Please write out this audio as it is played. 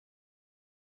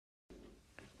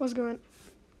What's going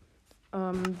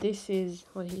this is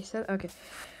what he said. Okay.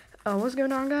 What's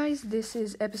going on, guys? This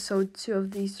is episode 2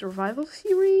 of the survival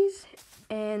series.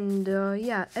 And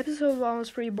yeah, episode 1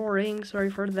 was pretty boring, sorry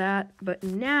for that. But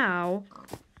now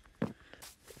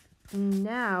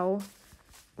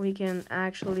we can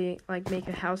actually like make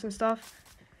a house and stuff.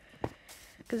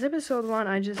 Because episode 1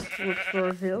 I just looked for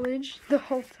a village the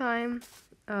whole time.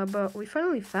 But we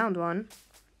finally found one.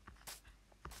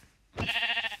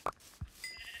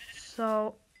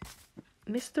 So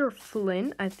Mr.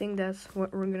 Flint, I think that's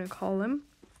what we're gonna call him.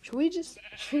 Should we just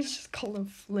call him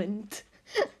Flint?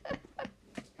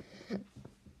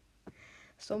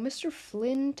 So Mr.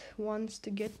 Flint wants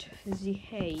to get the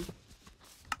hay.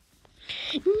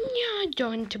 No,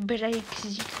 don't break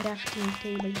the crafting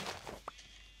table.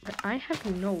 But I have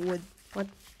no wood. What?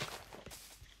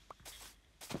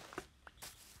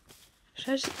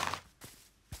 Should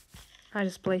I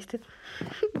just placed it.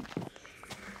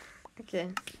 Okay.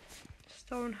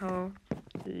 Stone hoe.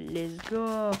 Let's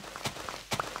go.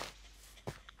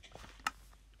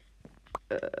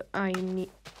 I need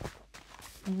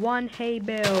 1 hay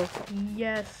bale.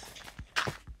 Yes.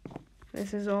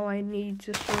 This is all I need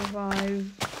to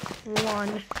survive.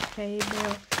 1 hay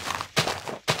bale.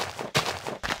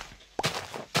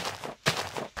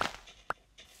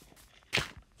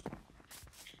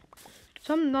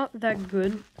 So I'm not that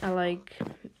good at like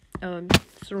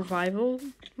survival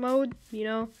mode, you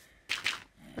know.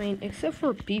 I mean, except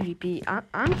for PvP,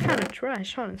 I'm kind of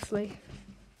trash, honestly.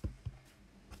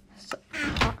 So,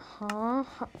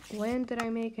 when did I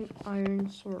make an iron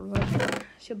sword? What? Is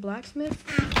she a blacksmith?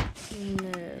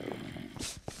 No.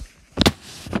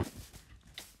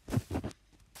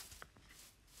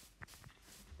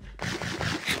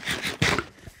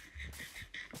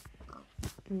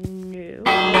 No.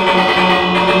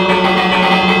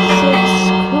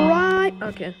 Subscribe.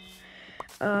 Okay.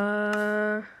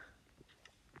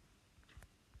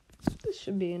 This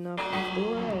should be enough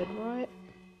bread, right?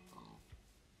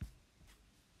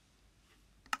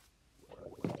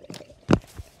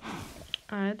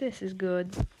 Alright, this is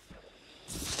good.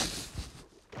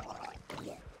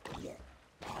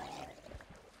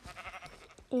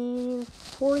 And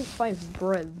 45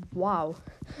 bread. Wow.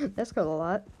 That's got a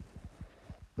lot.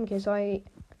 Okay, so I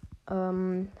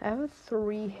have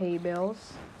 3 hay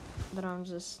bales that I'm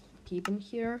just keeping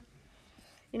here.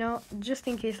 You know, just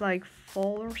in case like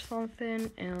fall or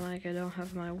something and like I don't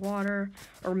have my water,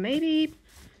 or maybe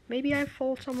I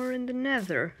fall somewhere in the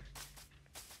nether.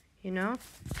 You know?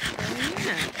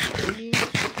 Yeah, maybe.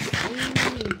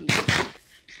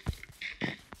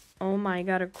 Oh my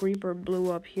god, a creeper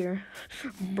blew up here.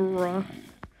 Bruh.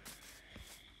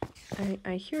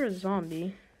 I hear a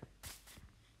zombie.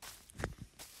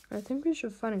 I think we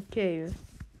should find a cave.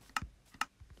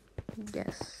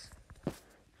 Yes.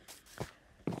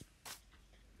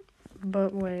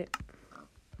 But wait.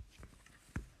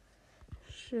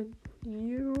 Should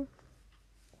you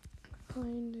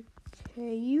find a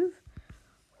cave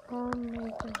or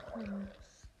make a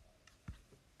house?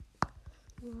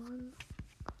 One.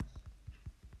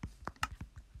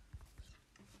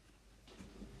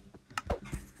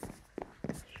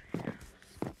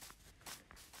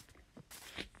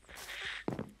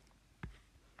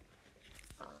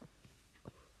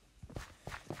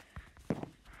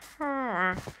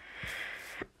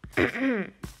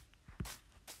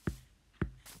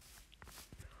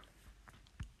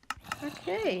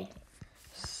 Okay,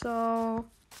 so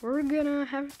we're gonna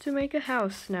have to make a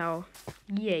house now.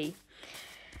 Yay.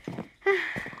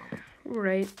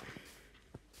 Right.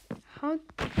 How do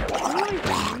I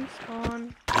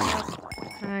respawn?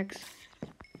 Max.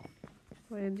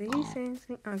 Wait, did he say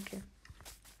anything? Okay.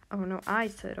 Oh no, I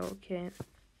said okay.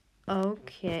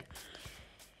 Okay.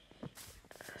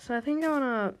 So I think I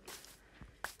wanna...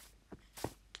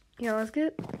 Yeah, let's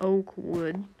get oak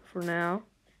wood for now.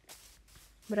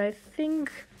 But I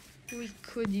think we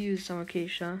could use some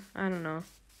acacia. I don't know.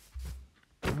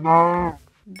 No.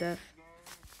 Death.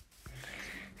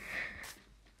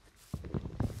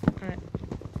 Alright.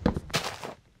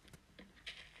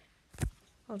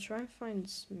 I'll try and find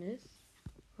Smith.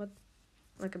 What?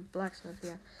 Like a blacksmith,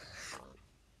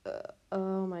 yeah.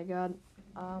 Oh my god.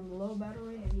 Low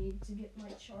battery. I need to get my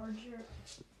charger.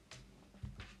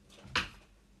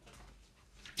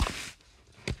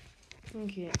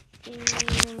 Okay.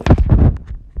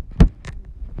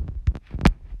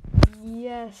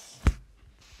 Yes.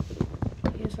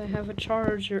 Yes, I have a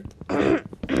charger.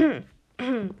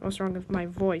 What's wrong with my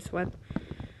voice? What?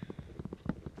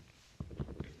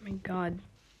 My god.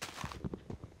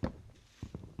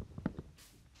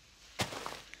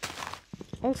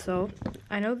 Also,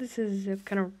 I know this is a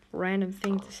kind of random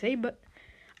thing to say, but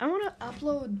I want to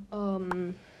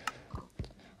upload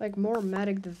like more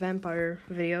Matic the Vampire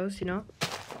videos, you know?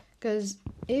 Because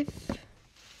if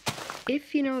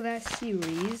you know that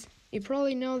series, you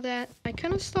probably know that I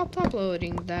kind of stopped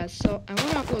uploading that, so I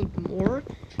want to upload more.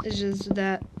 It's just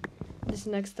that this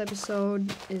next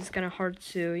episode is kind of hard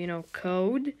to, you know,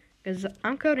 code, because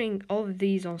I'm coding all of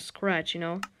these on Scratch, you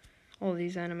know, all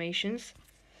these animations.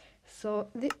 So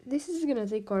this is gonna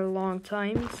take quite a long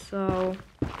time, so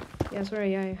yeah,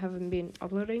 sorry I haven't been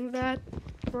uploading that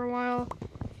for a while.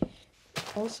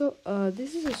 Also,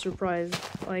 this is a surprise.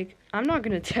 Like, I'm not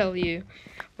gonna tell you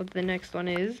what the next one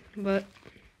is, but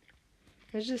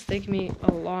it's just taking me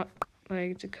a lot,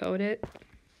 like, to code it.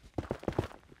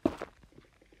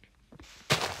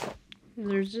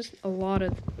 There's just a lot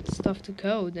of stuff to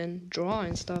code and draw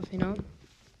and stuff, you know?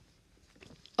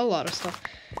 A lot of stuff.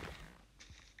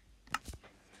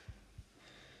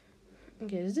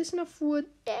 Okay, is this enough wood?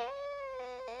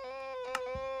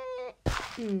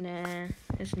 Nah,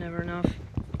 it's never enough.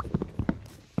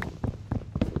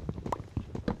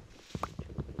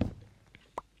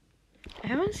 I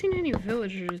haven't seen any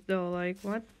villagers though, like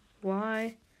what?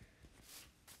 Why?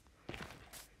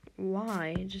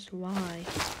 Why? Just why?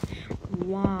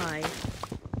 Why?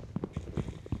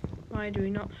 Why do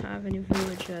we not have any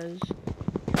villagers?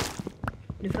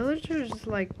 The villagers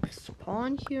like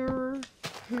spawn here?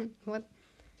 What?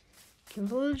 Can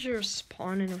villagers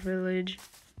spawn in a village?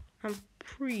 I'm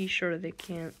pretty sure they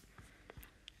can't.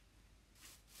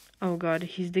 Oh god,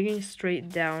 he's digging straight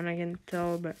down, I can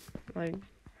tell, but like...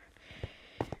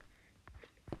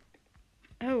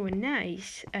 Oh,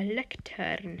 nice, a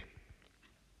lectern.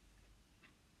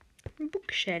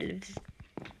 Bookshelves.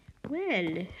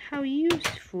 Well, how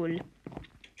useful.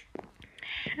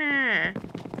 Ha.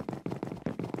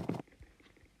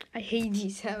 I hate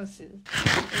these houses.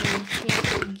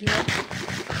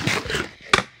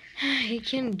 He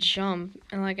can jump,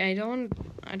 and like I don't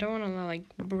want to like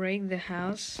break the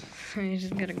house. I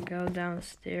just gotta go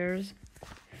downstairs.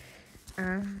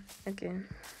 Okay.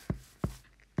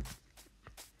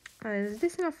 Is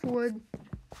this enough wood?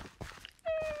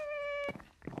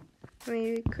 I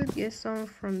mean, we could get some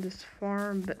from this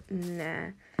farm, but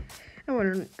nah. I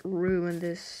wouldn't ruin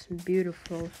this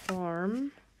beautiful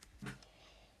farm.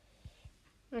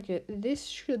 Okay, this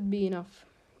should be enough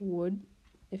wood.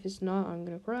 If it's not, I'm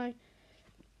gonna cry.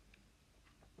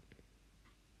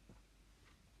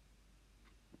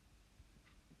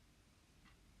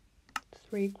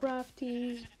 Three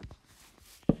crafties.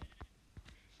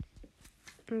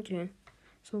 Okay,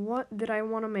 so what did I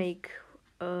want to make?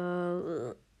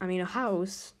 I mean a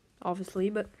house, obviously,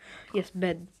 but yes,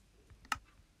 bed.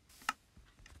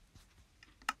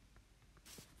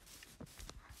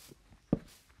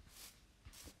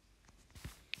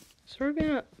 So we're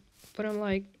gonna put them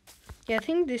like, yeah, I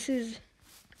think these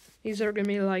are gonna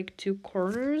be like two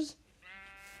corners,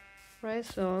 right?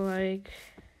 So like,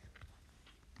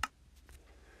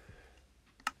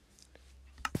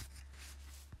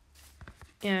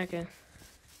 yeah, okay.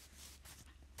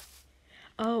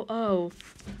 Oh,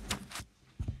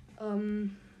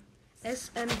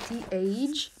 SMT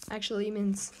age actually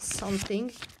means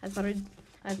something. I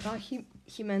thought he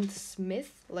meant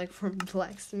Smith, like from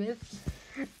blacksmith.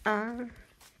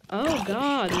 Oh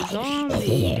god,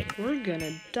 zombie! We're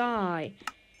gonna die.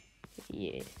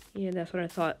 Yeah, that's what I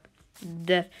thought.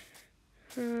 Death.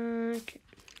 Okay.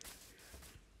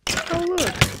 Oh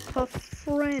look, a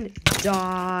friend.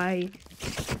 Die.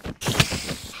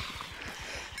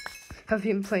 Have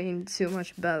been playing too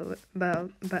much battle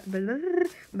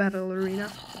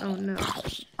arena. Oh no.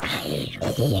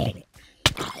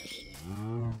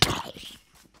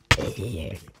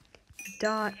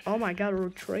 Die. Oh my god, we're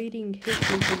trading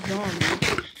hits with a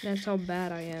zombie. That's how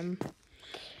bad I am.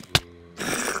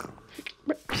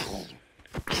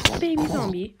 Baby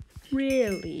zombie?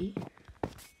 Really?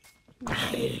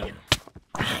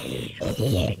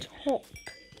 Top.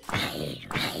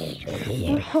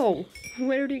 Whoa,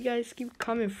 where do you guys keep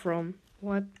coming from?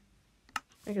 What?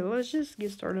 Okay, let's just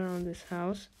get started on this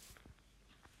house.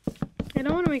 I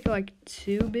don't want to make it like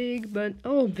too big, but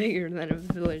bigger than a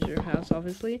villager house,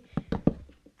 obviously.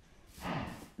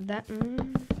 That.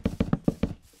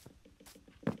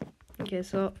 Okay,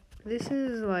 so this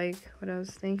is like what I was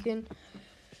thinking.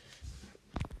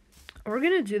 We're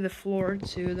gonna do the floor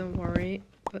too, don't worry.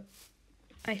 But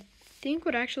I think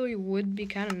what actually would be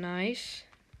kind of nice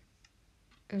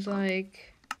is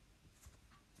like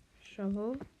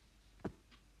shovel.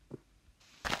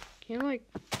 Can you like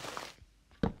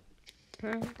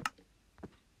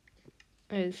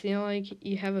I see like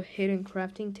you have a hidden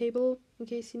crafting table in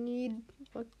case you need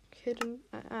hidden.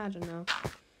 I don't know.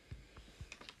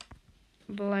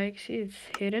 But like, see, it's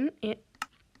hidden in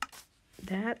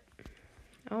that.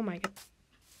 Oh my god.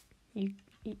 You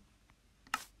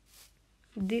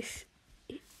this,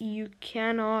 you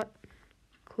cannot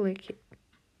click it.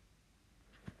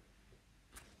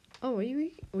 Oh,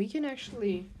 we can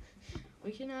actually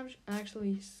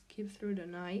skip through the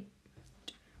night,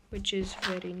 which is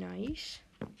very nice.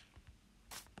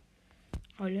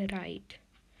 Alright.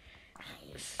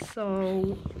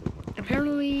 So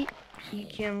apparently you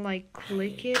can like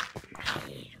click it.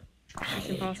 It's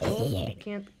impossible. You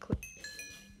can't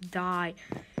die.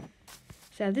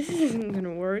 So this isn't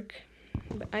gonna work.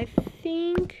 But I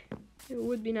think it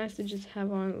would be nice to just have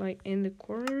one like in the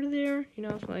corner there. You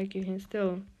know, so like you can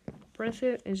still press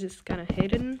it. It's just kind of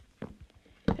hidden.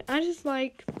 I just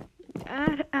like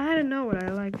I don't know what I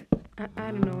like. I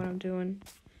don't know what I'm doing.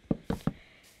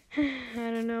 I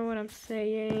don't know what I'm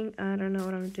saying. I don't know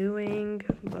what I'm doing,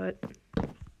 but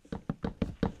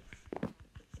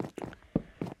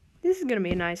this is gonna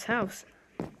be a nice house.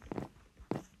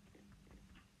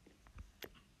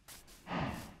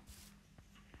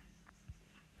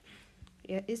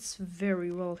 Yeah, it's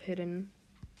very well hidden.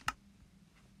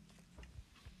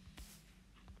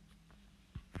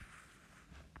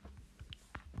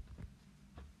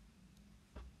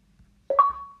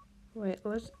 Wait,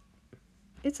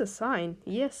 it's a sign.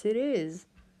 Yes, it is.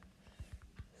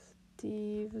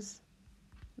 Steve's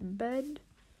bed.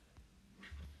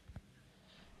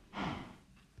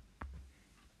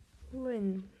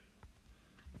 Lynn's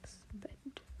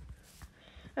bed.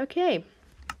 Okay.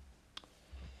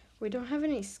 We don't have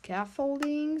any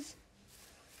scaffoldings.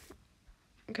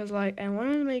 Because, like, I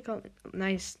wanted to make a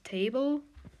nice table.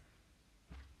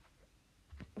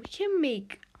 We can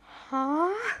make...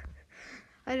 Huh?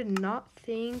 I did not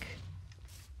think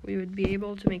we would be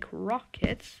able to make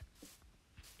rockets.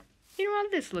 You know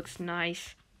what? This looks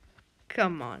nice.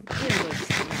 Come on. It looks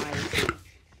nice.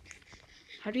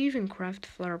 How do you even craft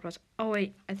flower pots? Oh,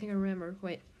 wait. I think I remember.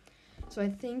 Wait. So I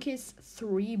think it's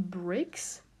 3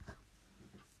 bricks.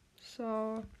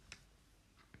 So...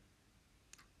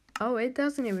 Oh, it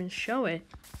doesn't even show it.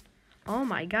 Oh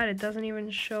my god, it doesn't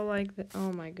even show like the...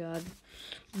 Oh my god.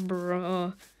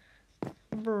 Bruh.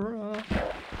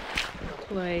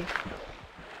 Clay.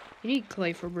 You need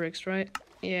clay for bricks, right?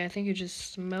 Yeah, I think you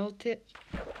just smelt it.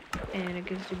 And it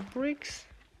gives you bricks.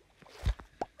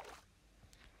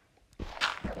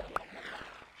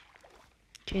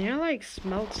 Can you like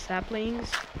smelt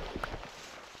saplings?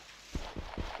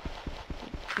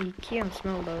 You can't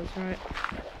smell those, right?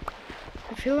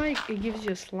 I feel like it gives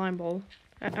you a slime ball.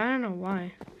 I don't know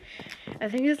why. I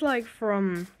think it's like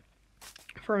from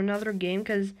another game,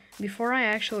 because before I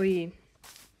actually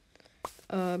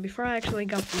got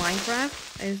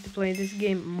Minecraft, I used to play this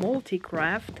game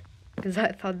Multicraft, because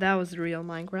I thought that was the real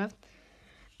Minecraft.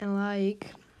 And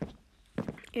like,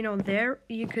 you know, there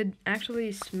you could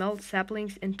actually smelt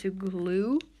saplings into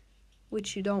glue,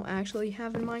 which you don't actually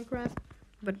have in Minecraft.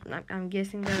 But I'm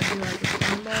guessing that would be like a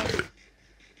slime ball.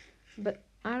 But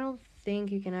I don't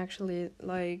think you can actually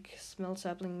like smelt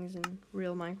saplings in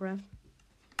real Minecraft.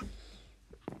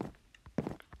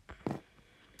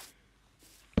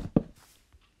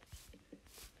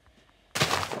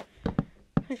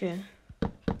 Okay.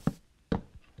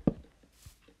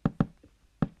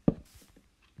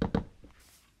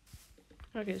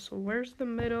 Okay, so where's the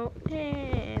middle?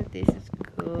 And this is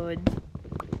good.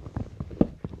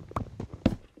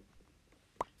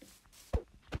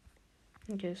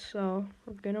 Okay, so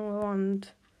we're gonna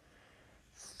want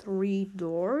 3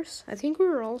 doors. I think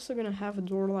we're also gonna have a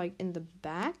door like in the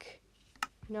back.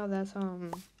 No, that's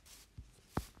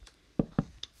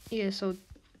yeah, so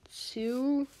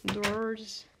 2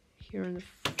 doors here in the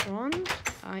front.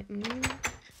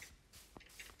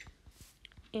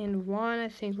 And 1, I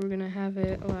think we're gonna have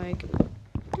it like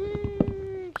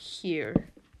here.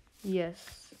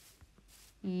 Yes.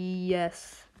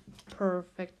 Yes.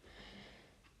 Perfect.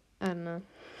 I don't know.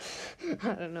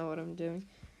 I don't know what I'm doing.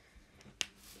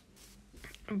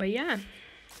 But yeah,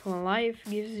 when life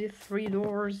gives you 3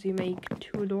 doors, you make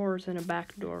 2 doors and a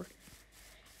back door.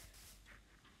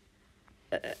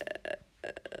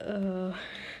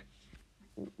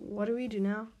 What do we do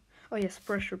now? Oh yes,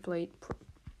 pressure plate.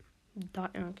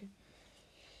 Okay.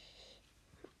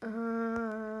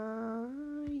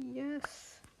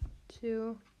 Yes,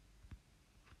 2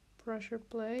 pressure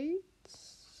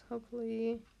plates.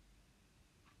 Hopefully,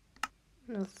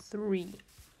 no, 3.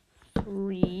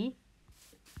 3.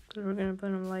 Because we're gonna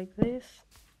put them like this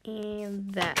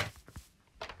and that.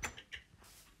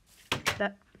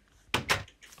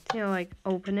 You know, like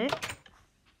open it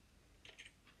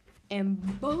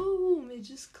and boom, it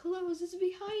just closes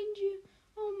behind you.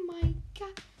 Oh my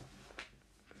god.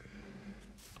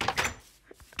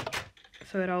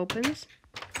 So it opens,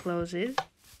 closes,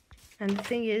 and the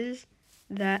thing is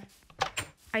that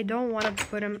I don't want to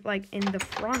put him like in the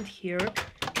front here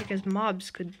because mobs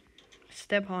could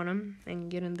step on him and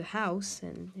get in the house,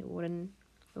 and it wouldn't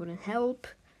help,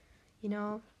 you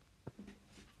know.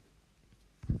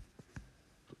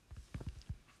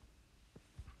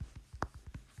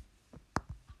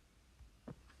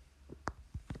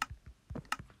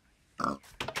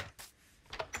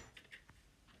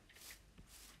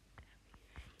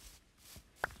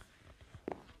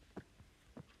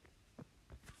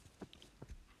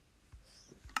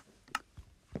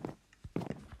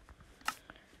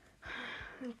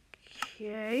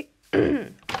 Okay.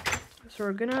 So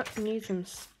we're gonna need some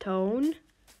stone,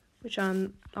 which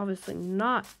I'm obviously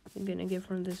not gonna get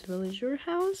from this villager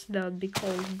house. That would be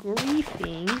called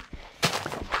griefing.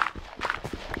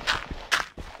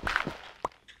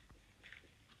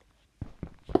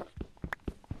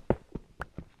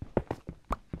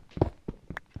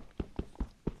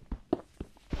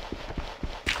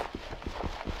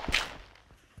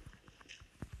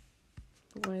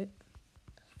 Wait.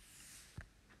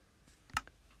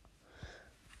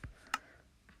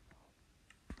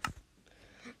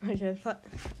 Okay,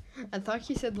 I thought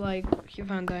he said like he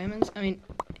found diamonds. I mean,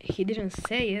 he didn't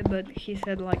say it, but he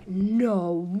said like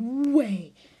no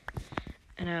way.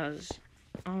 And I was,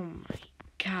 oh my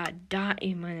god,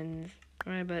 diamonds,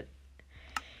 right? But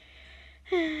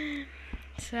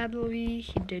sadly,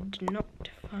 he did not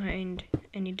find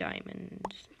any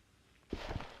diamonds.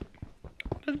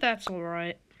 But that's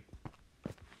alright.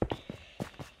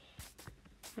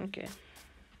 Okay.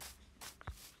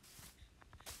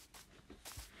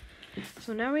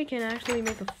 So now we can actually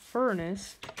make a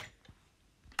furnace.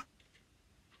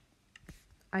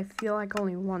 I feel like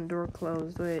only one door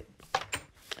closed. Wait.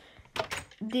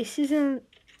 This isn't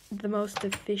the most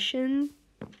efficient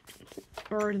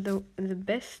or the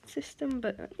best system,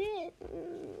 but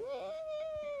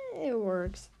it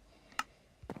works.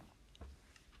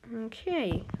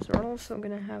 Okay, so we're also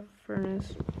gonna have a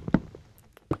furnace.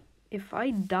 If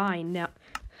I die now,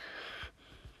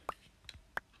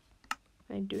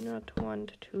 I do not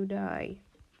want to die.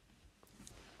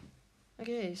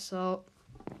 Okay, so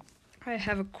I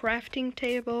have a crafting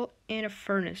table and a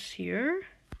furnace here.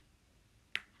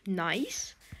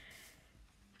 Nice.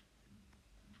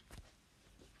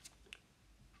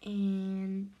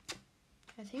 And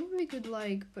I think we could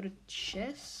like put a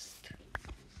chest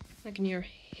like near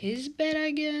his bed,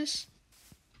 I guess.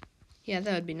 Yeah,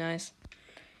 that would be nice.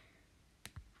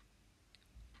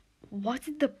 What's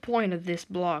the point of this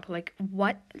block? Like,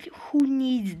 what? Who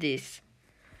needs this?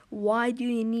 Why do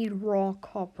you need raw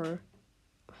copper?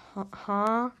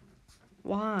 Huh?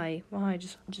 Why? Why?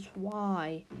 Just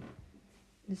why?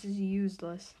 This is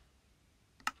useless.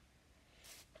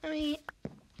 I mean,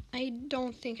 I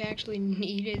don't think I actually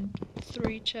needed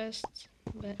 3 chests,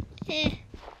 but eh.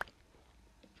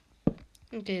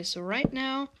 Okay, so right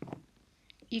now,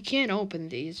 you can't open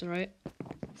these, right?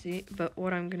 See, but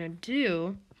what I'm gonna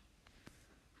do,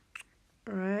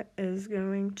 right, is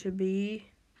going to be,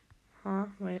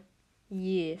 wait,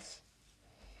 yes,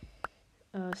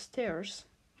 stairs.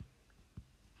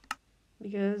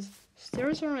 Because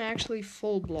stairs aren't actually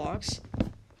full blocks.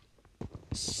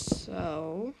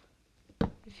 So,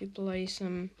 if you place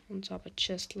them on top of a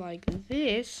chest like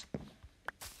this,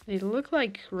 they look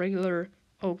like regular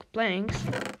oak planks,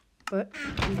 but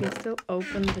you can still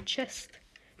open the chest.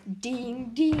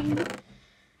 Ding, ding.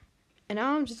 And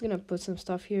now I'm just gonna put some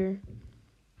stuff here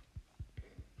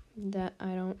that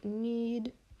I don't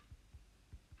need.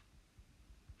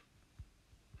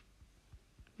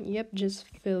 Yep, just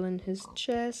fill in his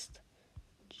chest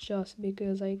just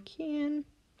because I can.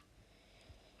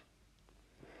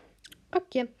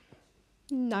 Okay,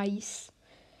 nice.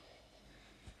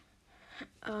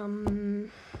 Do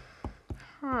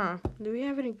we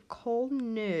have any coal?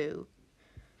 No.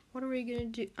 What are we gonna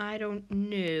do? I don't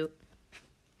know.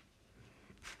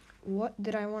 What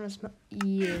did I want to smell?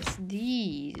 Yes,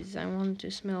 these. I want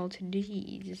to smelt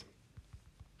these.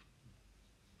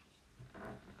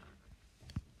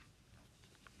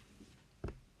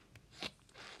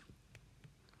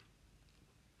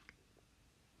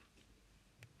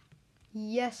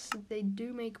 Yes, they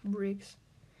do make bricks.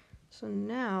 So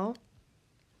now,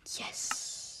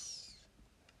 yes.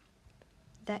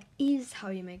 That is how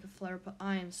you make a flare pot.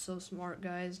 I am so smart,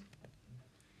 guys.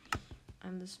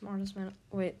 I'm the smartest man.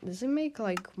 Wait, does it make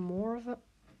like more of a...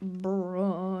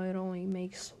 Bruh, it only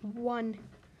makes 1.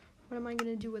 What am I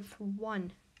gonna do with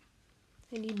 1?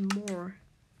 I need more.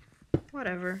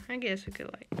 whatever. I guess we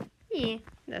could like, yeah,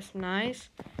 that's nice.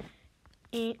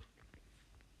 Eh.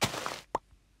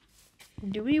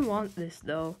 Do we want this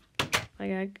though?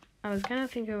 Like I was kind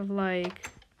of thinking of like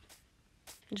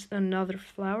just another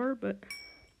flower, but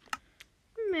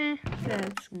meh,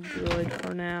 that's good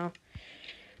for now.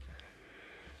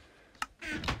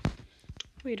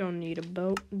 We don't need a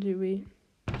boat, do we?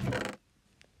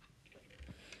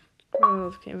 What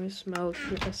else can we smell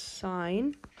here? A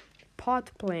sign.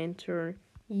 Pot planter.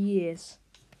 Yes.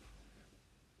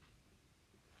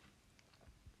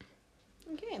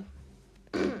 Okay.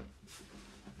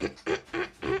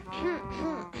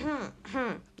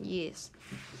 Yes.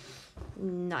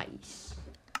 Nice.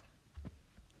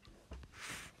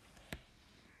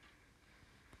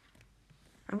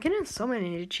 I'm getting so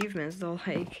many achievements though,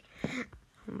 like, oh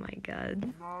my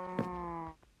god.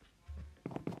 No.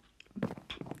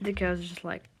 The cow's just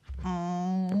like,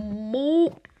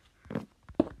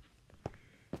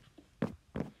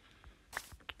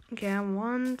 okay, I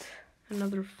want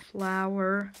another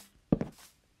flower.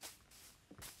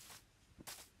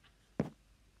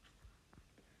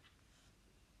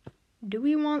 Do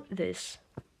we want this?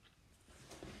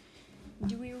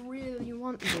 Do we really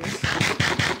want this?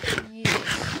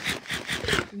 Yes.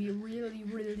 We really,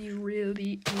 really,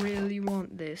 really, really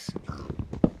want this.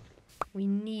 We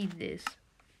need this.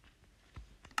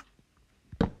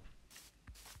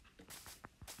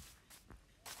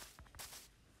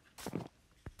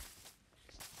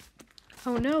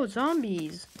 Oh no,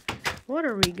 zombies! What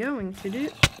are we going to do?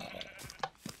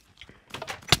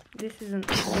 This isn't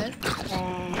good.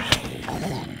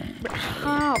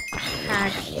 How?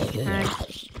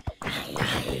 Hacks.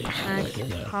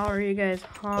 How are you guys?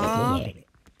 Huh?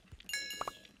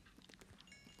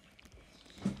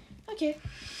 Okay.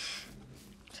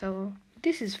 So,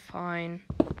 this is fine.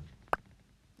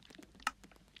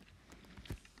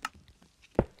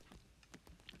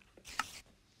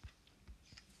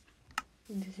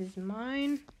 This is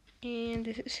mine, and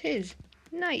this is his.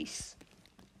 Nice.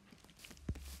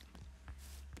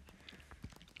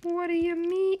 What do you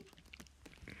mean?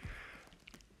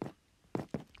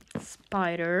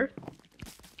 Spider.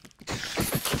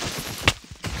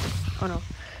 Oh no.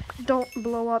 Don't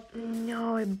blow up.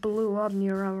 No, it blew up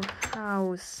near our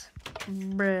house.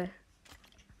 Bruh.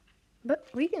 But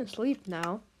we can sleep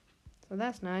now. So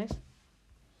that's nice.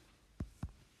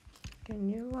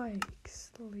 Can you like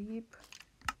sleep?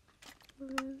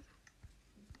 Please?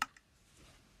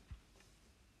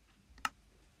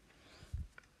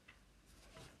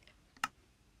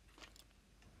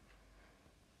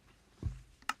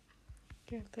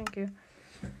 Okay, thank you.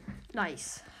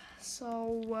 Nice.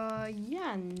 So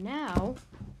yeah, now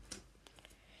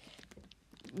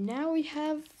we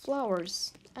have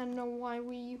flowers. I don't know why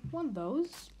we want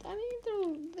those. I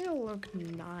mean, they'll look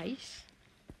nice.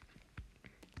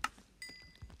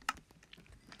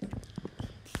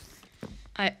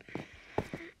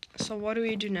 So what do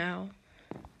we do now?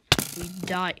 We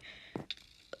die.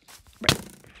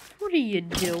 What are you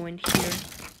doing here?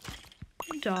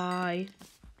 Die.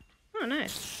 Oh,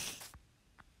 nice.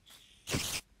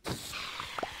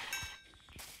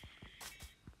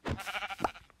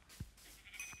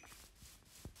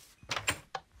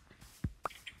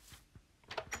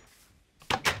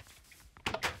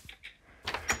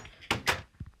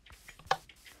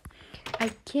 I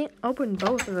can't open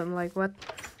both of them, like what?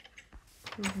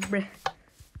 Bleh.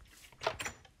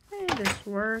 Hey, this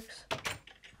works.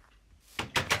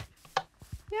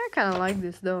 Yeah, I kinda like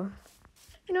this though.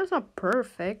 You know, it's not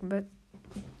perfect, but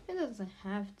it doesn't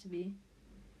have to be.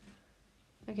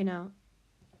 Okay, now.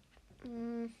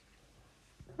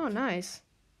 Oh, nice.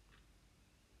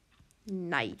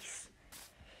 Nice.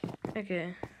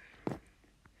 Okay.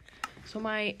 So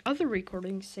my other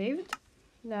recording saved.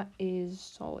 That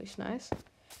is always nice.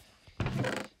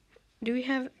 Do we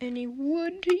have any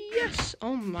wood? Yes.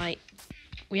 Oh my.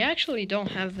 We actually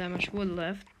don't have that much wood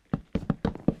left.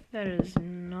 That is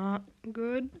not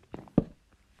good.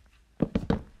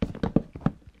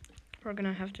 We're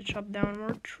gonna have to chop down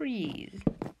more trees.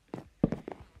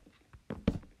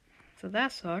 So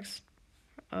that sucks.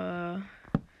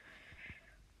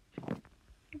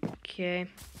 Okay.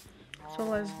 So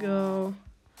let's go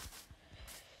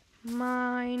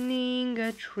mining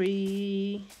a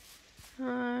tree.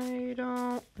 I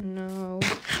don't know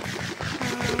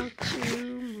how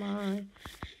to mine.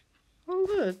 Oh,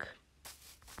 look.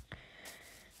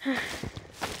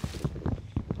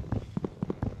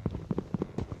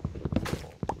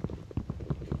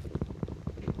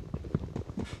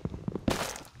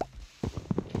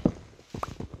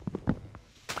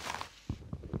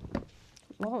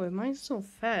 Wow, it mines so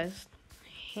fast.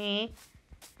 Heh.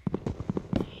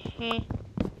 Heh.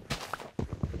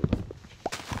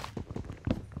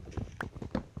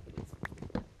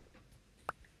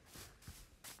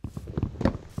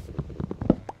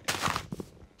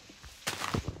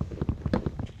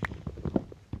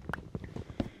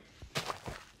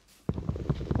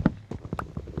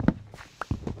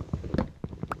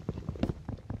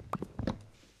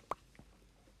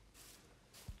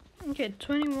 Okay,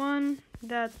 21.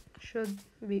 That should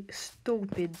be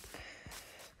stupid.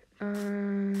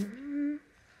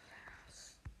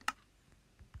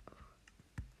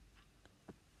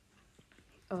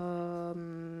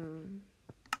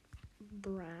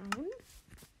 Brown.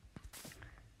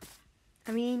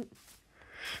 I mean,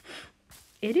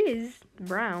 it is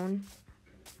brown.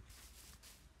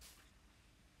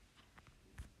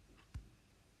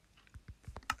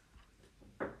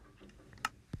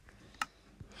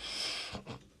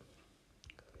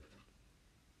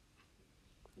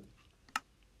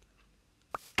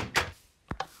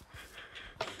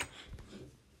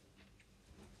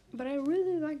 But I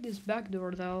really like this back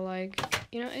door though, like,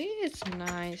 you know, it's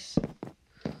nice.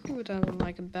 Who doesn't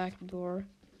like a back door?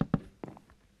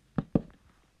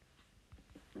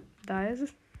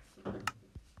 Dies? I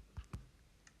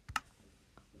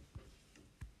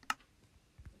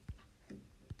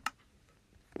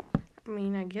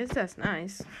mean, I guess that's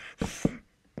nice.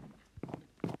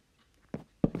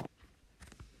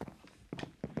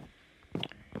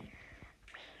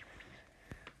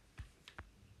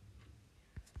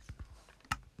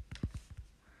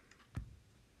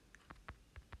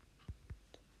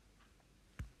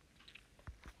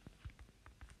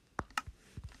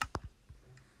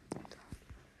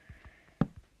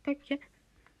 Okay.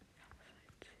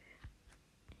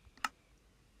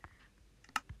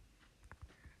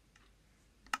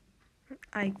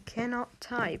 I cannot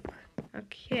type.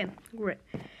 Okay, great.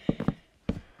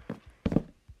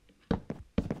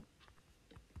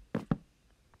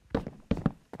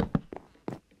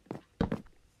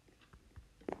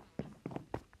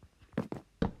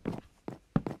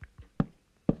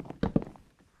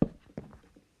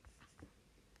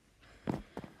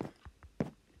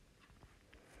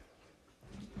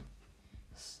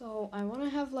 So I want to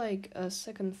have like a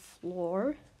second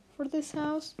floor for this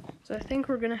house. So I think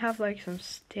we're gonna have like some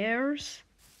stairs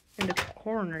in the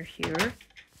corner here.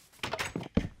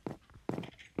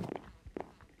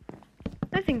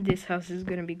 I think this house is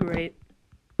gonna be great,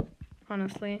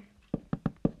 honestly.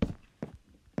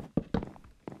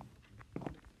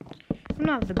 I'm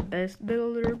not the best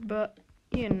builder, but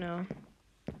you know,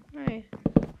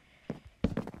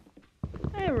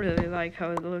 I really like how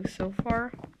it looks so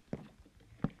far.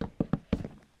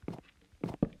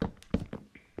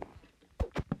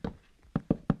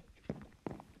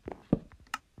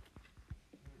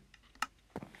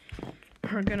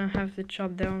 We're gonna have to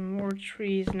chop down more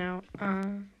trees now.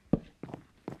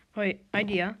 Wait,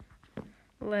 idea.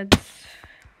 Let's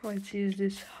use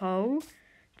this hoe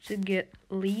to get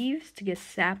leaves, to get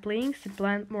saplings, to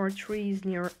plant more trees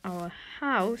near our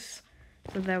house,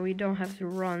 so that we don't have to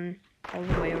run all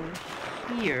the way over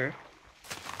here.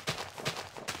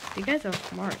 You guys are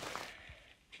smart.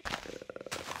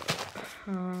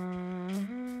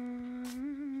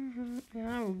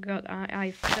 Oh god,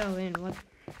 I fell in. What?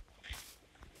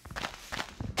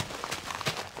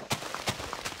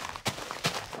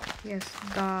 Yes,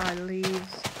 God,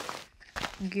 leaves.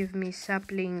 Give me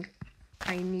sapling.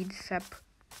 I need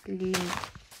sapling.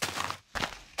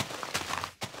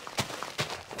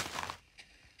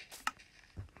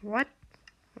 What?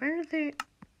 Where are they?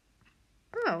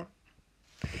 Oh.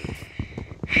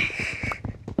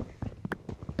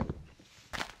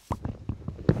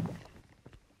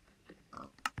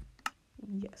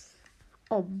 Yes.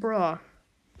 Oh, bruh.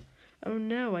 Oh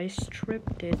no, I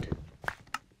stripped it.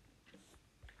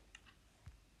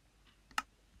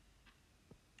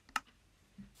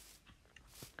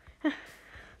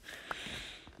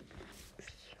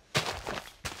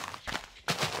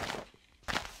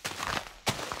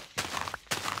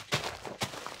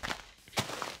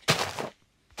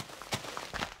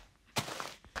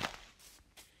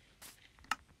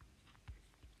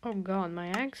 Oh god, my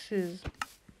axe is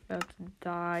about to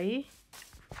die.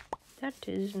 That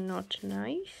is not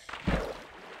nice.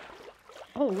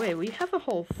 Oh wait, we have a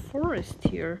whole forest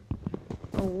here.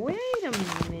 Oh, wait a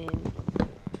minute.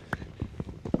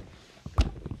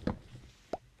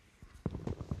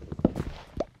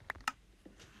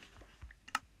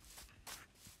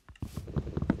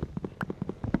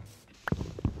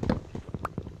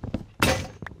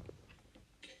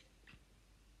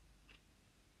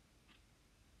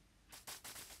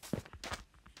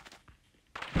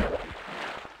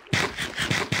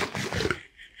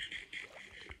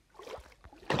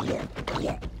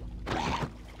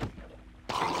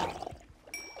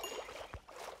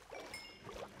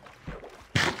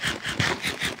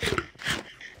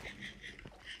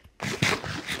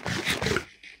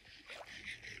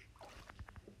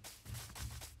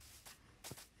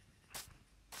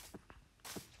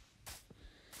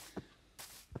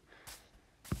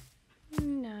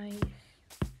 Nice.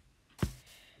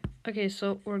 Okay,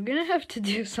 so we're gonna have to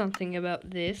do something about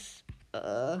this.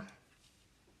 I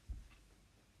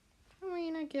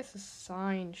mean, I guess a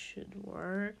sign should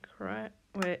work, right?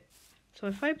 Wait, so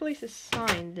if I place a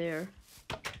sign there,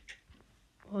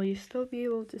 will you still be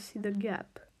able to see the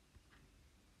gap?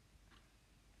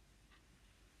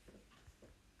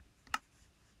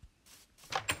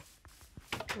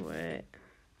 Wait.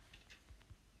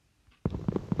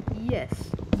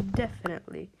 Yes,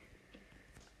 definitely.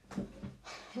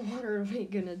 What are we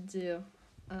gonna do?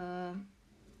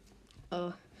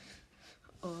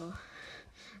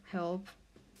 Help.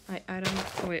 I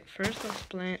don't, wait, first let's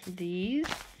plant these.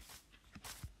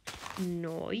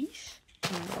 Noise,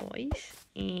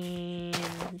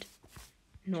 and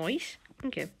noise.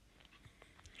 Okay.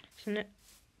 So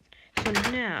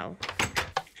now,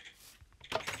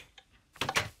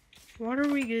 what are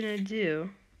we gonna do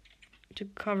to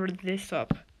cover this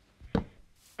up?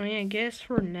 I mean, I guess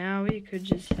for now we could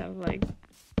just have like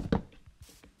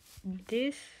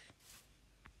this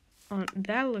on.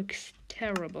 That looks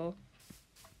terrible.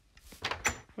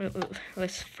 Well,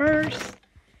 let's first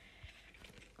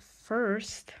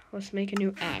let's make a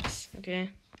new axe, okay?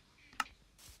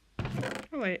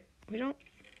 Oh wait, we don't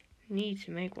need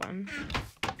to make one.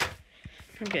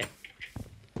 Okay.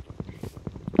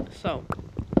 So,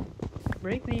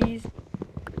 break these.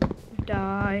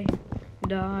 Die.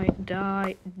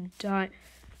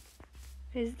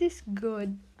 Is this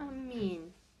good? I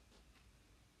mean,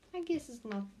 I guess it's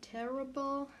not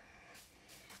terrible.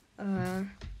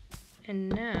 And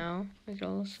now we can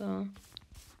also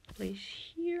place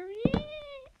here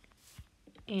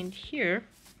and here.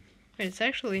 It's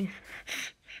actually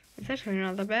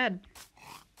not that bad.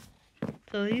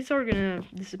 So these are gonna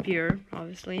disappear,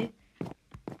 obviously.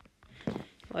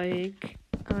 Like,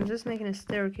 I'm just making a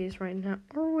staircase right now.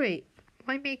 Or wait,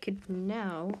 why make it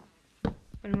now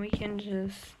when we can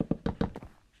just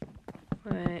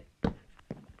wait?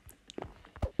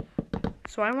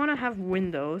 So I want to have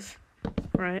windows,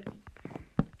 right?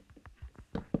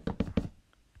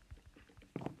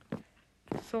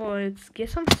 So let's get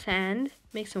some sand,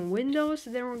 make some windows,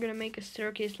 then we're gonna make a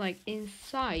staircase like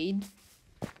inside.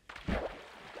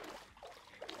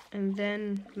 And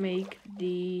then make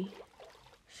the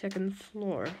second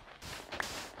floor.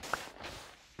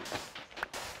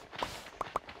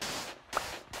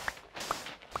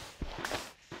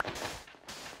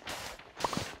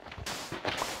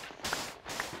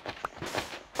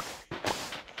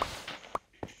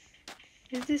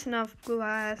 Is this enough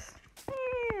glass?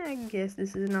 I guess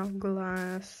this is enough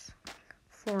glass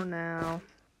for now.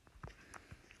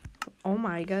 Oh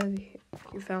my god,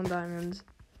 you found diamonds.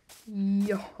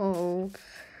 Yo,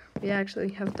 we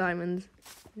actually have diamonds.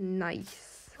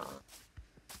 Nice.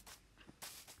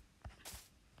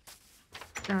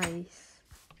 Nice.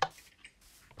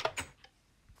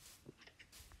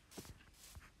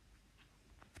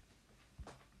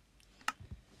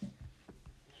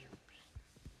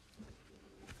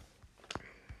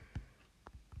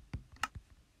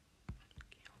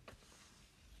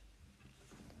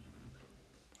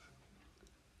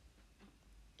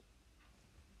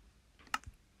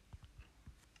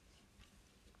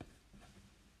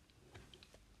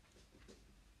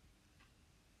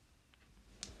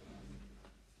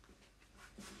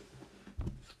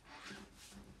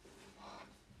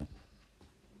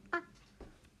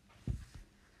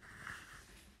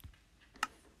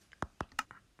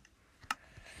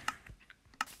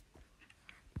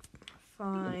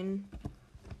 Fine.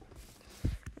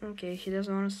 Okay, he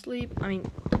doesn't want to sleep. I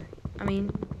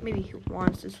mean, maybe he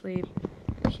wants to sleep,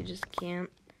 but he just can't.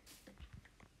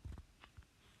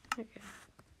 Okay.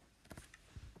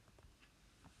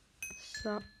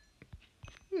 So,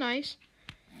 nice.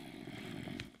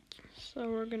 So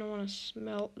we're gonna want to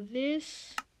smelt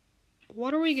this.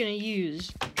 What are we gonna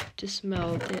use to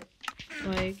smelt it?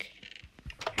 Like,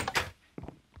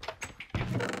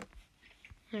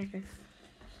 okay.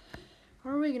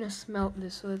 What are we gonna smelt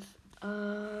this with?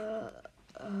 I'm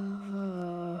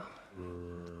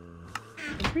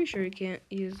pretty sure you can't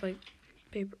use like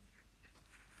paper.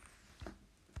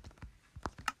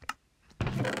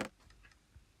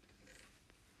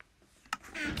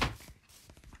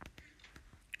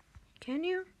 Can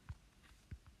you?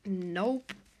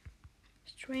 Nope.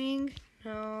 String?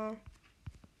 No.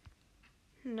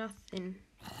 Nothing.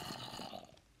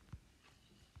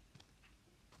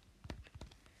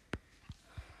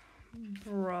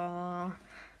 Bruh.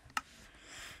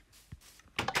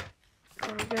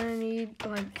 We're gonna need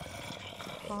like,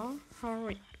 huh? How are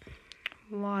we?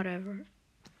 Whatever.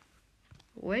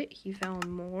 Wait, he found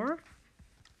more.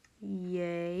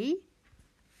 Yay.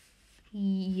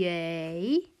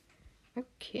 Yay.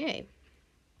 Okay.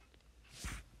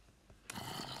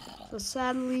 So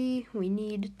sadly, we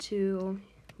need to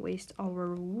waste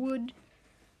our wood,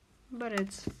 but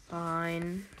it's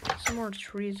fine. Some more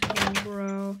trees can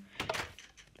grow.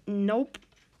 Nope.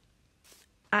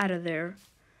 Out of there.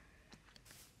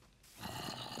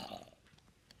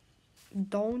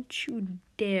 Don't you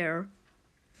dare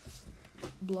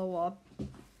blow up.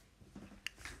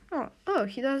 Oh,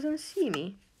 he doesn't see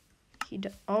me.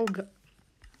 Oh,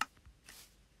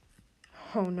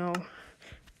 oh no.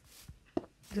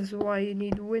 This is why you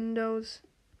need windows.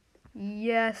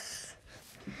 Yes.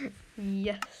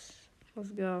 Yes. Let's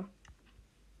go.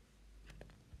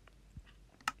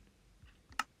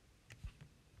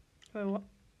 Wait, what?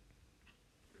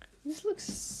 This looks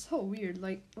so weird.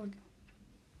 Like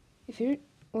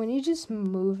when you just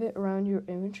move it around your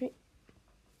inventory.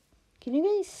 Can you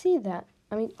guys see that?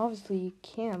 I mean, obviously you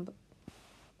can, but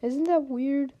isn't that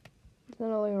weird? Isn't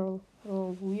that like a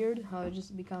little weird how it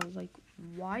just becomes like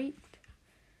white?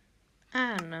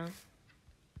 I don't know.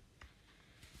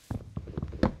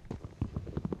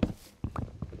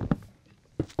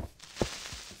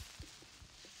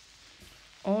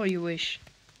 Oh, you wish.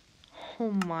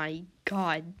 Oh my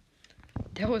god.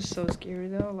 That was so scary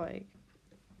though, like.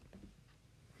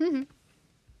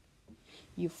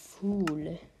 You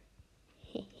fool.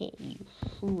 You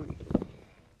fool.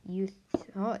 You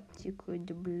thought you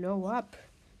could blow up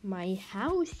my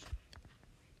house?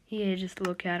 Yeah, just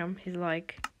look at him. He's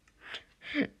like,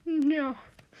 no.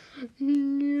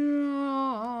 No.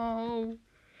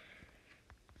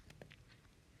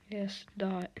 Yes,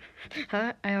 Dot.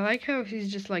 I like how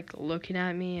he's just like looking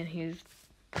at me and he's.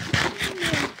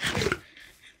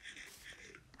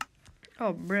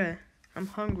 Oh, bruh. I'm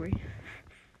hungry.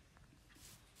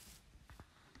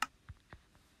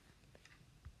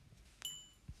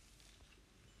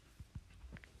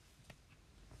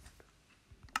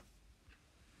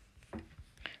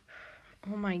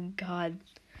 Oh my god.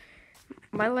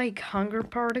 My like hunger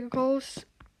particles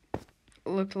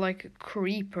look like a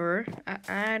creeper.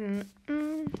 I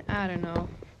don't know.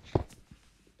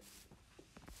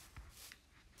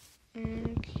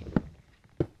 Okay.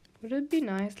 Would it be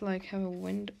nice like have a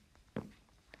window?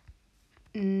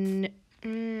 No,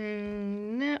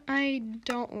 I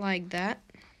don't like that.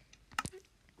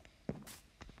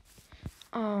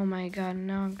 Oh my god,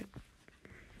 now I'm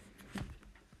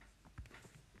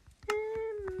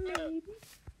maybe.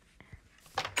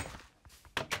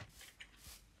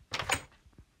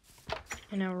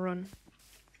 And now run.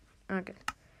 Okay.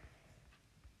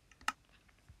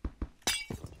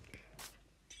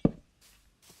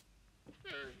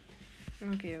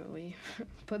 Okay, we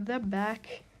put that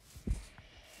back.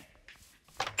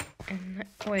 And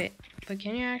wait, but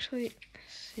can you actually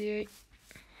see?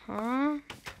 Huh?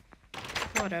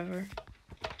 Whatever.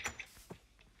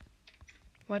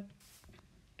 What?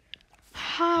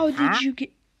 How did you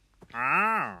get?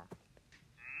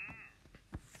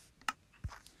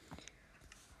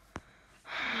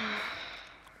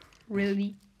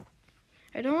 Really?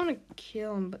 I don't want to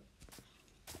kill him, but.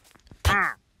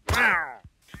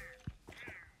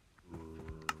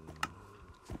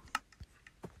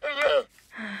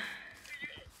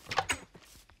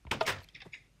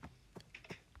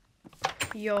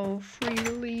 Yo, free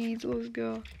release, let's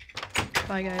go.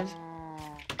 Bye, guys.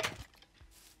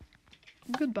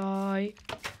 Goodbye.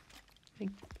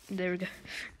 There we go.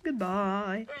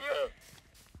 Goodbye.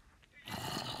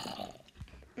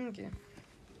 Okay.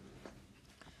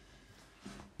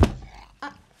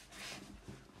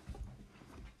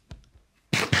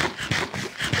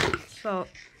 So,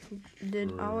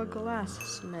 did our glass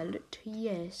smell it?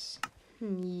 Yes.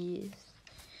 Yes.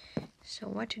 So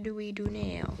what do we do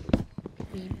now?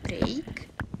 We break.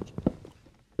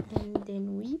 And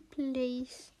then we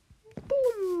place.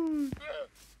 Boom!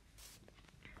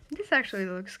 This actually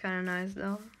looks kind of nice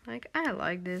though. Like, I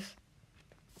like this.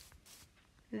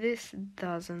 This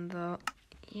doesn't though.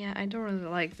 Yeah, I don't really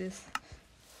like this.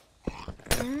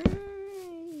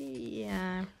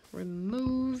 Yeah,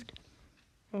 removed.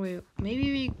 Wait,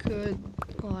 maybe we could,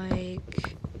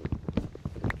 like...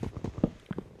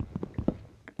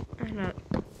 I don't know.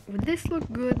 Would this look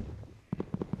good?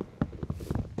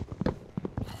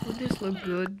 Would this look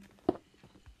good?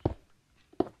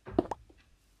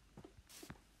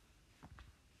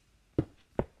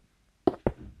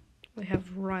 We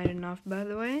have right enough, by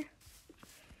the way.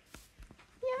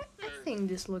 Yeah, I think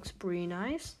this looks pretty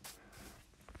nice.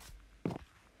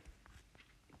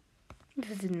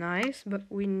 This is nice, but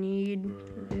we need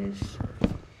this.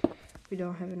 We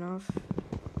don't have enough.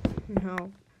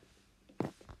 No.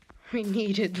 We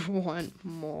needed one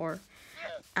more.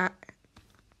 I'm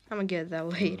gonna get that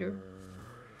later.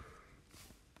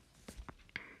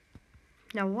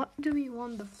 Now, what do we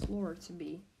want the floor to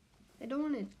be? I don't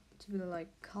want it to be like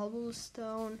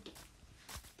cobblestone.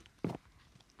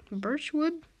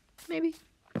 Birchwood, maybe?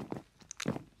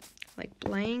 Like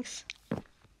planks?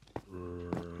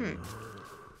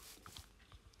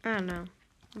 I don't know,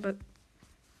 but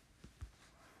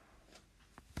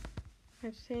I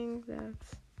think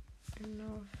that's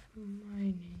enough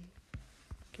mining.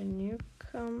 Can you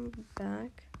come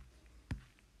back?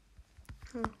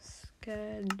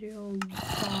 Schedule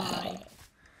by.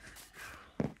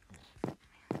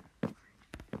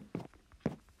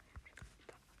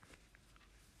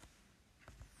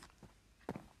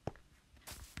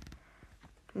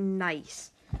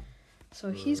 Nice.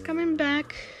 So he's coming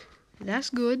back. That's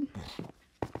good.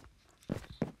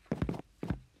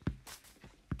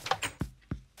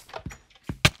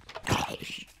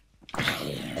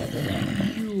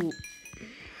 You.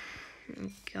 Oh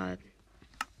God.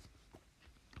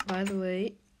 By the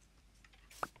way,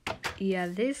 yeah,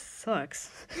 this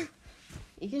sucks.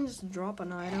 You can just drop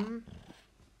an item.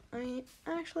 I mean,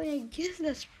 actually, I guess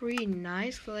that's pretty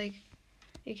nice. Like,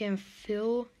 you can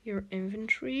fill your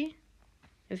inventory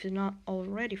if it's not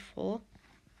already full.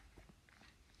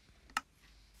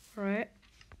 Right?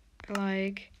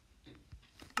 Like,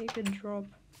 you could drop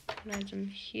an item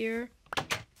here.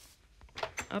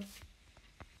 Up.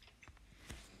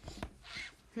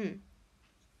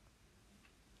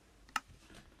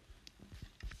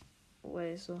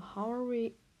 Wait, so how are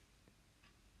we?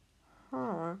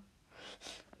 Huh.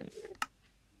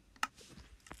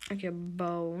 Okay,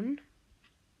 bone.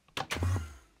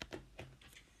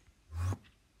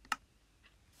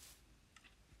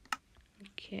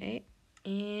 Okay,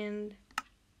 and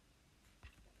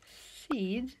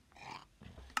seeds.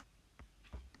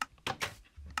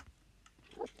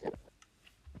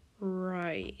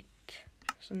 Right.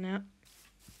 So now,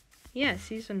 yeah,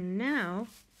 see, so now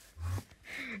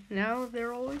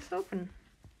they're always open.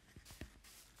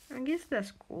 I guess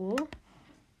that's cool.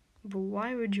 But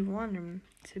why would you want them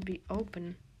to be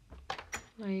open?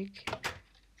 Like,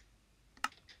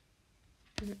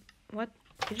 what?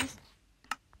 It just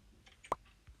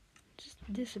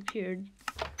disappeared.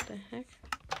 What the heck?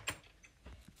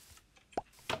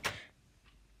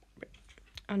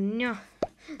 Oh no.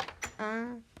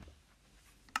 No.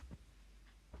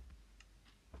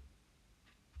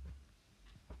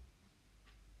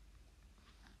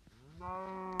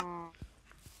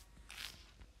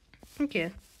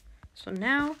 Okay. So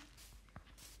now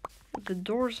the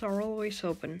doors are always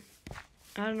open.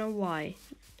 I don't know why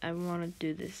I want to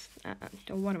do this.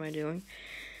 What am I doing?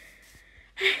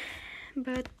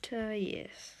 But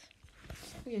yes.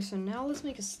 Okay, so now let's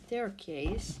make a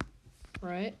staircase,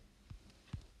 right?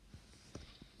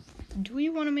 Do we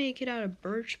want to make it out of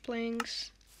birch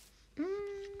planks?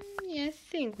 Yeah, I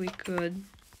think we could.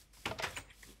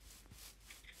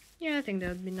 Yeah, I think that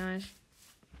would be nice.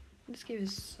 This cave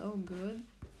is so good.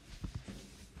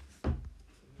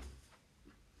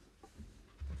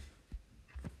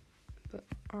 But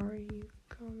are you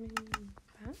coming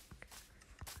back?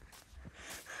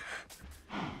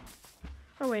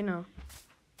 Oh wait, no.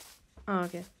 Oh,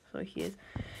 okay. So he is.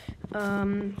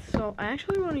 So I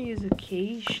actually want to use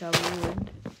acacia wood.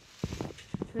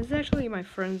 This is actually my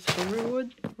friend's favorite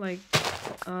wood. Like,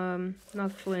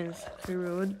 not Flint's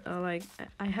favorite wood. Like,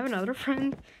 I have another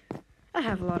friend. I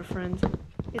have a lot of friends.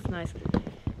 It's nice.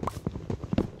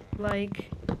 Like,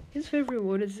 his favorite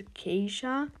wood is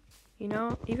acacia. You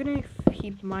know, even if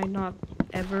he might not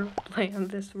ever play on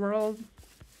this world.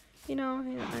 You know, I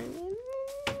mean,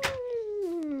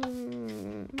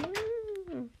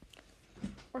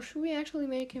 or should we actually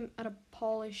make him out of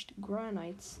polished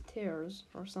granite stairs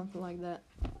or something like that?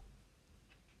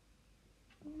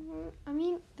 I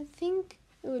mean, I think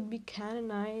it would be kind of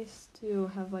nice to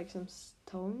have like some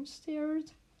stone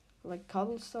stairs, like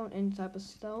cobblestone, any type of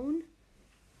stone.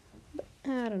 But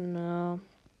I don't know.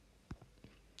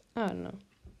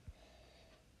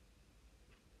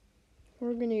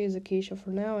 We're gonna use acacia for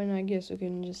now, and I guess we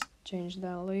can just change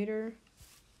that later.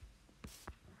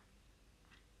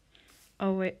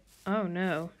 Oh wait, oh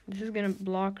no, this is gonna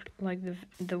block like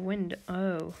the wind.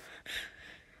 Oh,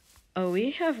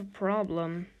 we have a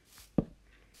problem.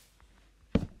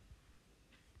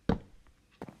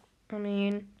 I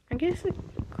mean, I guess it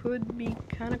could be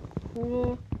kind of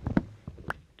cool.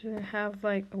 Do I have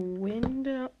like a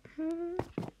window?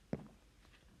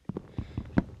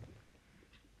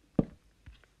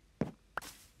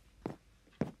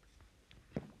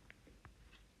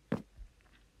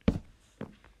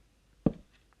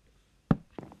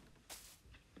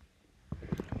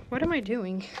 What am I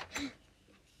doing?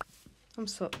 I'm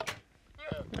so...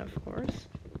 Of course.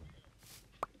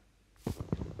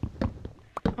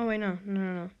 Oh wait,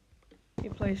 no. You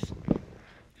place...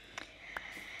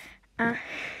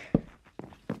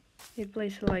 you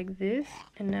place it like this,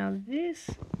 and now this...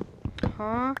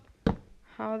 Huh?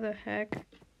 How the heck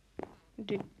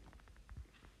did...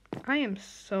 I am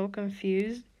so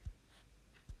confused.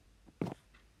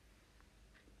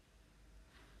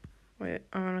 Wait,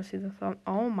 I wanna see the thumb.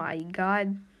 Oh my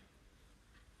god.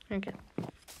 Okay.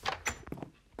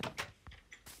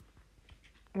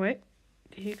 Wait,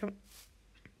 did he come?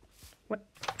 What?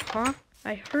 Huh?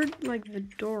 I heard like the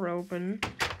door open.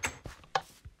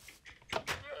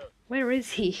 Where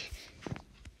is he?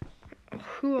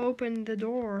 Who opened the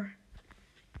door?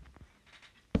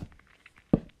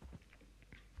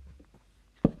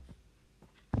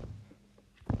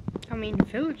 I mean,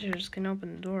 villagers can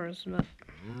open the doors, but...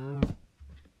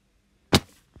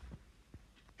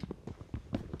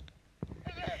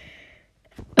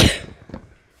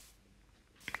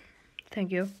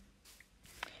 Thank you.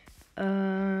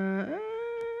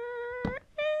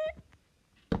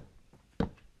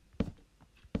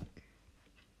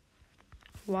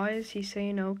 Why is he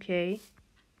saying okay?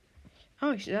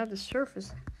 Oh, he's at the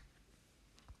surface.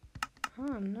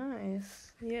 Oh,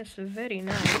 nice. Yes, very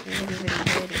nice.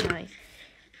 Very nice.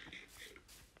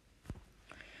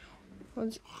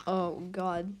 What's... Oh,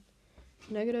 God.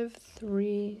 Negative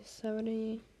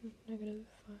 370. Negative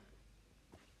 5.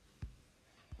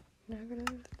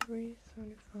 Negative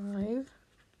 375.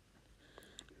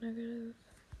 Negative...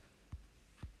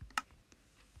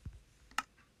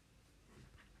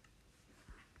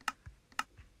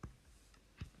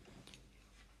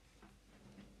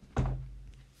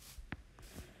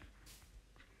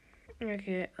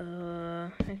 Okay,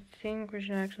 I think we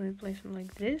should actually place them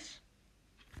like this.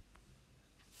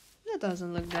 That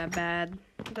doesn't look that bad,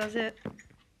 does it?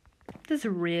 Does it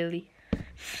really?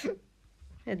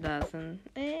 It doesn't.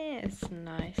 It's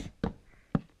nice.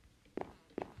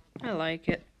 I like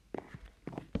it.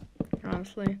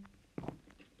 Honestly.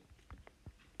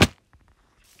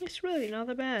 It's really not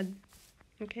that bad.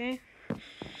 Okay?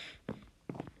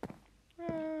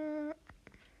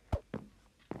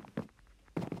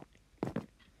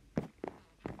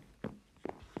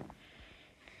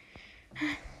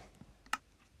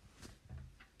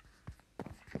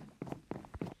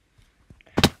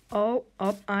 Oh,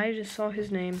 I just saw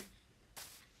his name.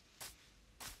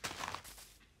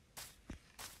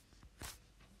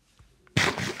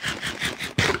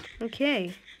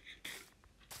 Okay.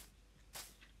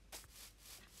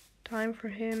 Time for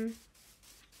him.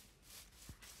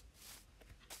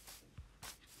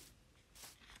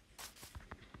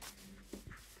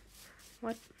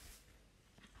 What?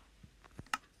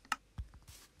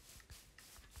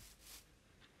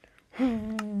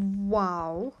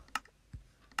 Wow.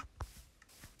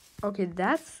 Okay,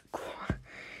 that's...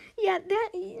 Yeah,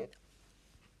 that...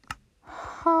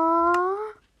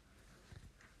 Huh?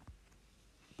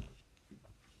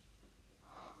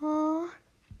 Huh?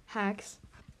 Hacks.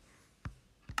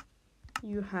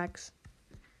 You hacks.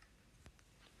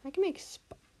 I can make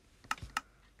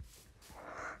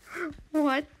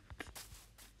What?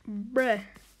 Bruh.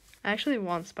 I actually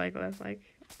want spyglass, like,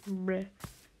 bruh.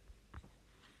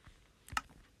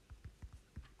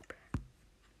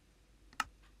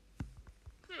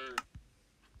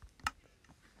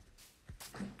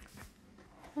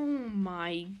 Oh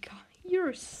my god,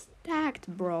 you're stacked,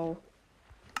 bro.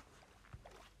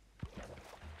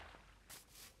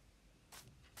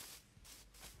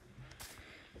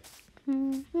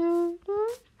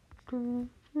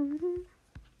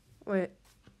 Wait.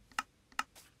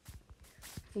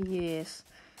 Yes.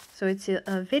 So it's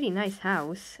a very nice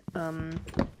house.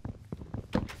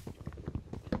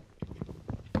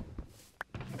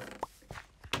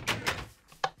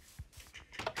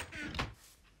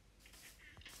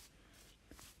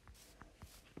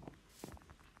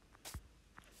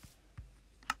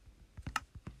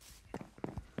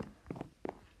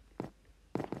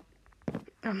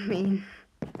 I mean...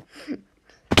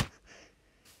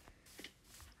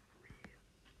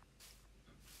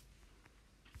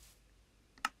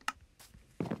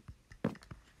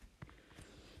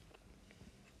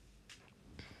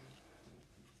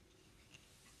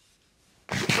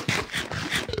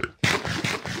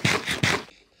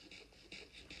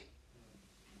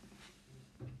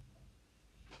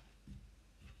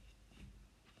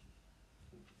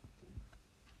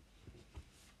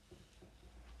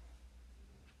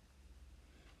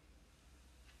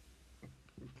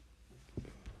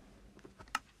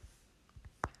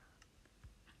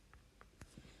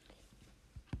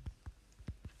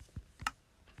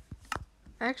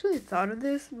 I actually thought of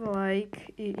this, but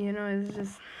like, you know, it's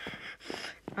just,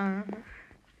 uh,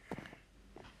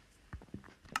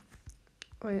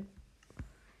 wait,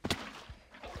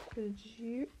 could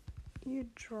you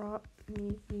drop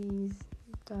me these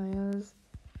dias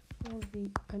of the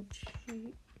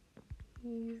achievement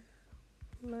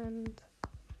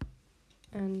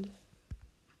and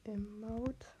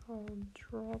emote? I'll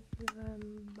drop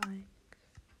them by.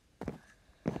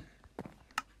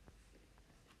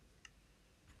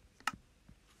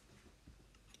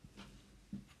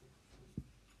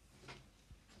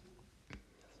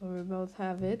 So we both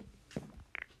have it.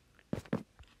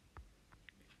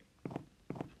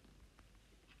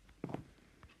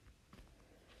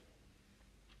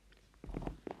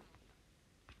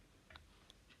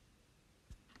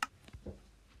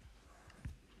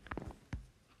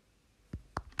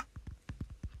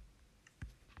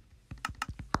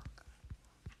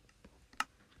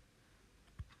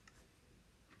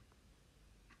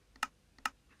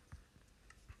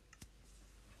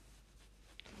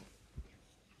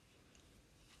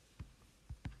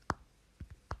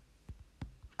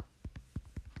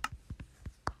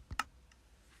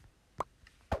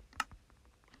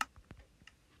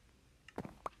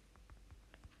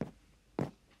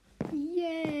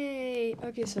 Yay!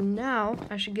 Okay, so now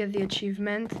I should get the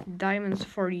achievement Diamonds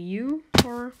for You,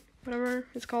 or whatever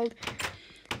it's called.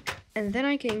 And then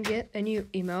I can get a new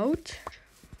emote.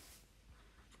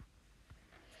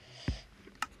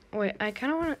 Wait, I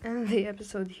kind of want to end the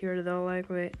episode here though, like,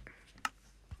 wait.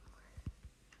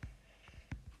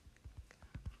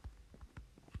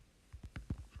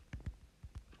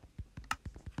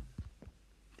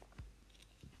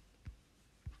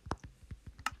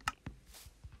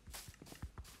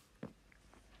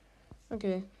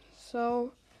 Okay,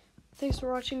 so thanks for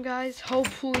watching, guys.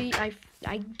 Hopefully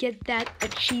I get that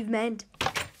achievement.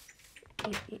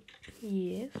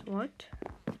 Yes, what?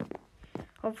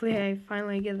 Hopefully I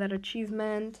finally get that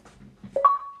achievement.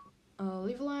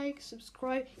 Leave a like,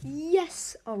 subscribe.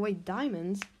 Yes! Oh wait,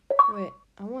 diamonds? Wait,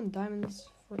 I want diamonds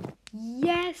for...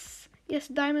 Yes! Yes,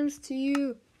 diamonds to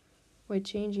you! Wait,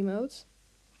 change emotes?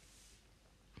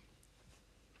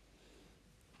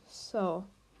 So,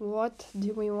 what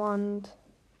do we want?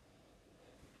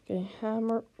 Okay,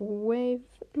 hammer, wave,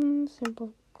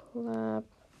 simple clap,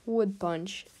 wood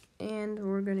punch. And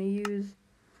we're gonna use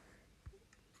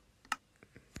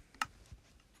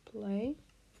play,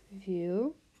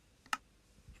 view.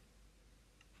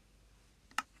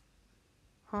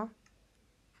 Huh?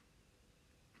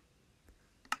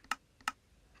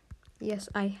 Yes,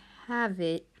 I have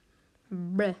it.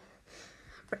 Bruh.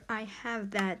 But I have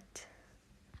that.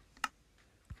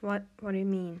 What do you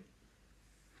mean?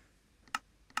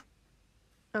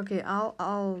 Okay,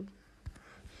 I'll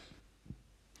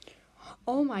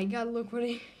Oh my god, look what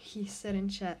he said in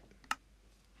chat.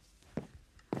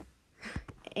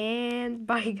 And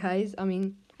bye, guys. I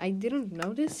mean, I didn't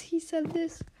notice he said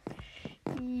this.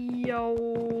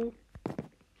 Yo.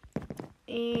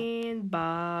 And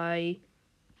bye.